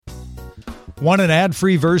Want an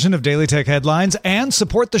ad-free version of Daily Tech Headlines and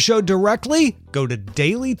support the show directly? Go to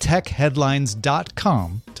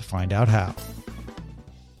dailytechheadlines.com to find out how.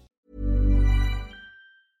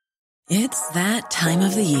 It's that time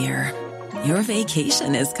of the year. Your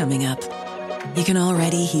vacation is coming up. You can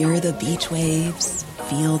already hear the beach waves,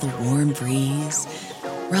 feel the warm breeze,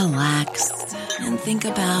 relax, and think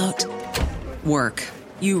about work.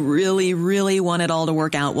 You really, really want it all to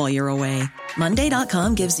work out while you're away.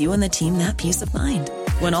 Monday.com gives you and the team that peace of mind.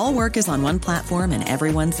 When all work is on one platform and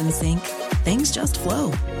everyone's in sync, things just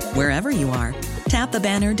flow. Wherever you are, tap the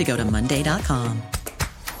banner to go to Monday.com.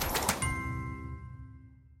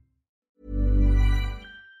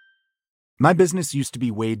 My business used to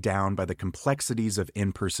be weighed down by the complexities of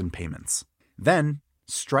in-person payments. Then,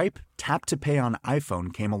 Stripe Tap to Pay on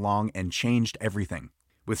iPhone came along and changed everything.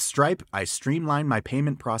 With Stripe, I streamlined my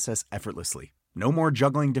payment process effortlessly. No more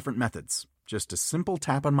juggling different methods. Just a simple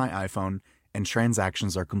tap on my iPhone and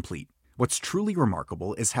transactions are complete. What's truly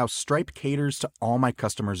remarkable is how Stripe caters to all my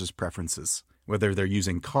customers' preferences. Whether they're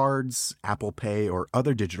using cards, Apple Pay, or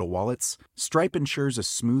other digital wallets, Stripe ensures a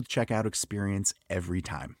smooth checkout experience every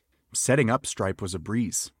time. Setting up Stripe was a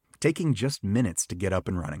breeze, taking just minutes to get up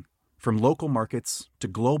and running. From local markets to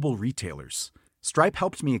global retailers, Stripe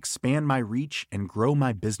helped me expand my reach and grow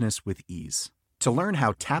my business with ease. To learn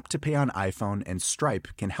how Tap to Pay on iPhone and Stripe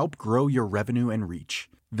can help grow your revenue and reach,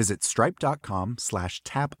 visit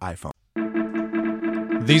stripe.com/tapiphone.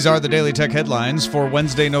 These are the Daily Tech Headlines for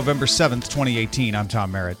Wednesday, November 7th, 2018. I'm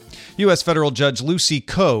Tom Merritt. U.S. Federal Judge Lucy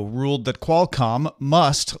Koh ruled that Qualcomm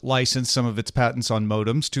must license some of its patents on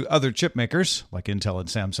modems to other chip makers, like Intel and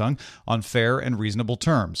Samsung, on fair and reasonable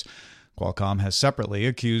terms. Qualcomm has separately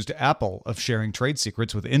accused Apple of sharing trade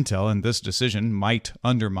secrets with Intel, and this decision might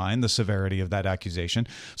undermine the severity of that accusation.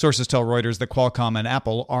 Sources tell Reuters that Qualcomm and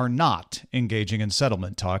Apple are not engaging in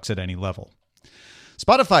settlement talks at any level.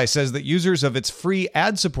 Spotify says that users of its free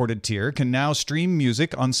ad-supported tier can now stream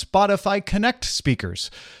music on Spotify Connect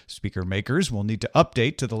speakers. Speaker makers will need to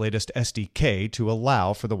update to the latest SDK to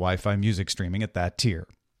allow for the Wi-Fi music streaming at that tier.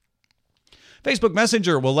 Facebook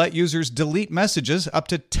Messenger will let users delete messages up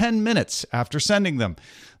to 10 minutes after sending them.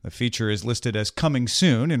 The feature is listed as coming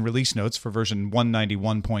soon in release notes for version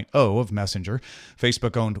 191.0 of Messenger.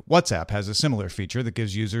 Facebook-owned WhatsApp has a similar feature that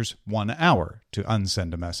gives users 1 hour to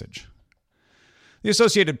unsend a message. The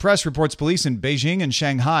Associated Press reports police in Beijing and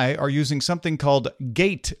Shanghai are using something called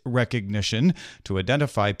gait recognition to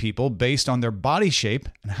identify people based on their body shape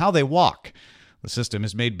and how they walk. The system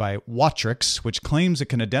is made by Watrix, which claims it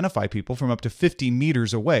can identify people from up to 50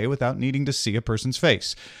 meters away without needing to see a person's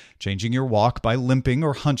face. Changing your walk by limping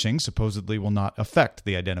or hunching supposedly will not affect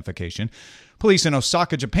the identification. Police in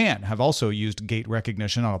Osaka, Japan have also used gait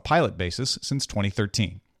recognition on a pilot basis since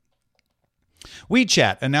 2013.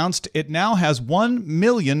 WeChat announced it now has 1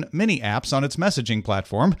 million mini-apps on its messaging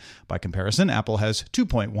platform. By comparison, Apple has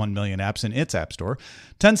 2.1 million apps in its App Store.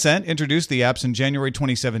 Tencent introduced the apps in January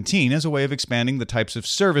 2017 as a way of expanding the types of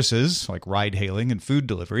services, like ride-hailing and food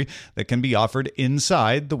delivery, that can be offered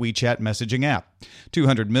inside the WeChat messaging app.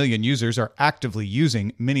 200 million users are actively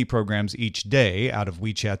using mini-programs each day out of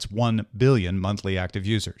WeChat's 1 billion monthly active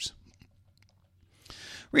users.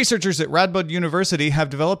 Researchers at Radboud University have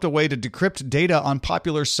developed a way to decrypt data on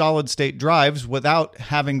popular solid-state drives without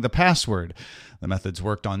having the password. The methods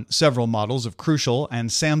worked on several models of Crucial and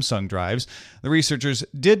Samsung drives. The researchers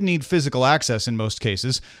did need physical access in most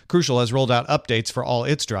cases. Crucial has rolled out updates for all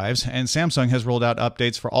its drives, and Samsung has rolled out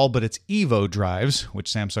updates for all but its Evo drives, which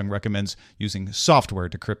Samsung recommends using software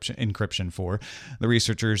encryption for. The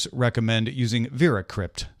researchers recommend using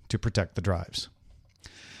VeraCrypt to protect the drives.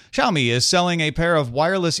 Xiaomi is selling a pair of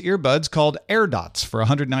wireless earbuds called AirDots for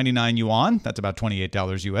 199 yuan. That's about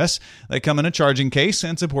 $28 US. They come in a charging case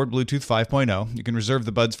and support Bluetooth 5.0. You can reserve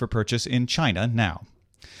the buds for purchase in China now.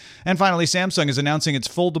 And finally, Samsung is announcing its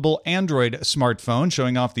foldable Android smartphone,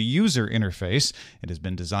 showing off the user interface. It has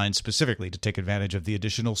been designed specifically to take advantage of the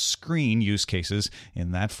additional screen use cases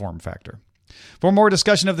in that form factor. For more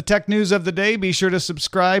discussion of the tech news of the day, be sure to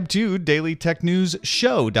subscribe to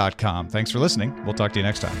dailytechnewsshow.com. Thanks for listening. We'll talk to you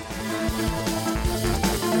next time.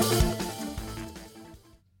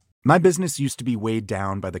 My business used to be weighed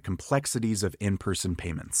down by the complexities of in-person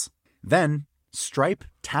payments. Then, Stripe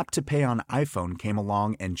Tap to Pay on iPhone came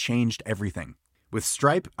along and changed everything. With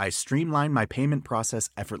Stripe, I streamlined my payment process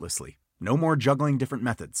effortlessly. No more juggling different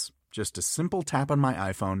methods. Just a simple tap on my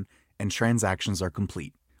iPhone and transactions are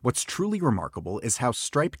complete. What's truly remarkable is how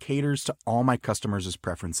Stripe caters to all my customers'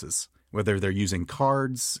 preferences. Whether they're using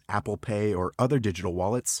cards, Apple Pay, or other digital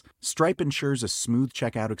wallets, Stripe ensures a smooth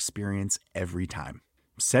checkout experience every time.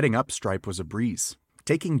 Setting up Stripe was a breeze,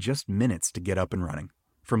 taking just minutes to get up and running.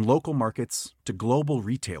 From local markets to global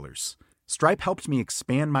retailers, Stripe helped me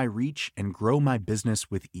expand my reach and grow my business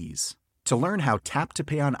with ease. To learn how Tap to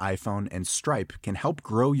Pay on iPhone and Stripe can help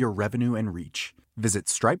grow your revenue and reach, visit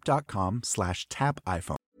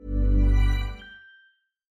stripe.com/tapiphone.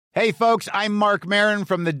 Hey folks, I'm Mark Maron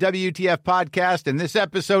from the WTF podcast, and this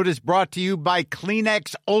episode is brought to you by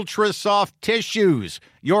Kleenex Ultra Soft Tissues,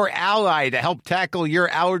 your ally to help tackle your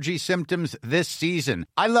allergy symptoms this season.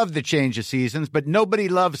 I love the change of seasons, but nobody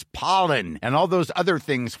loves pollen and all those other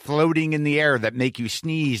things floating in the air that make you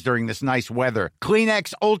sneeze during this nice weather.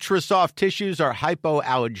 Kleenex Ultra Soft Tissues are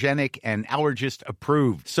hypoallergenic and allergist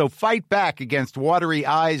approved, so fight back against watery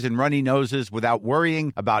eyes and runny noses without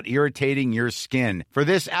worrying about irritating your skin. For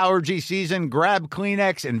this allergy season, grab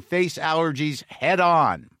Kleenex and face allergies head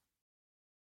on.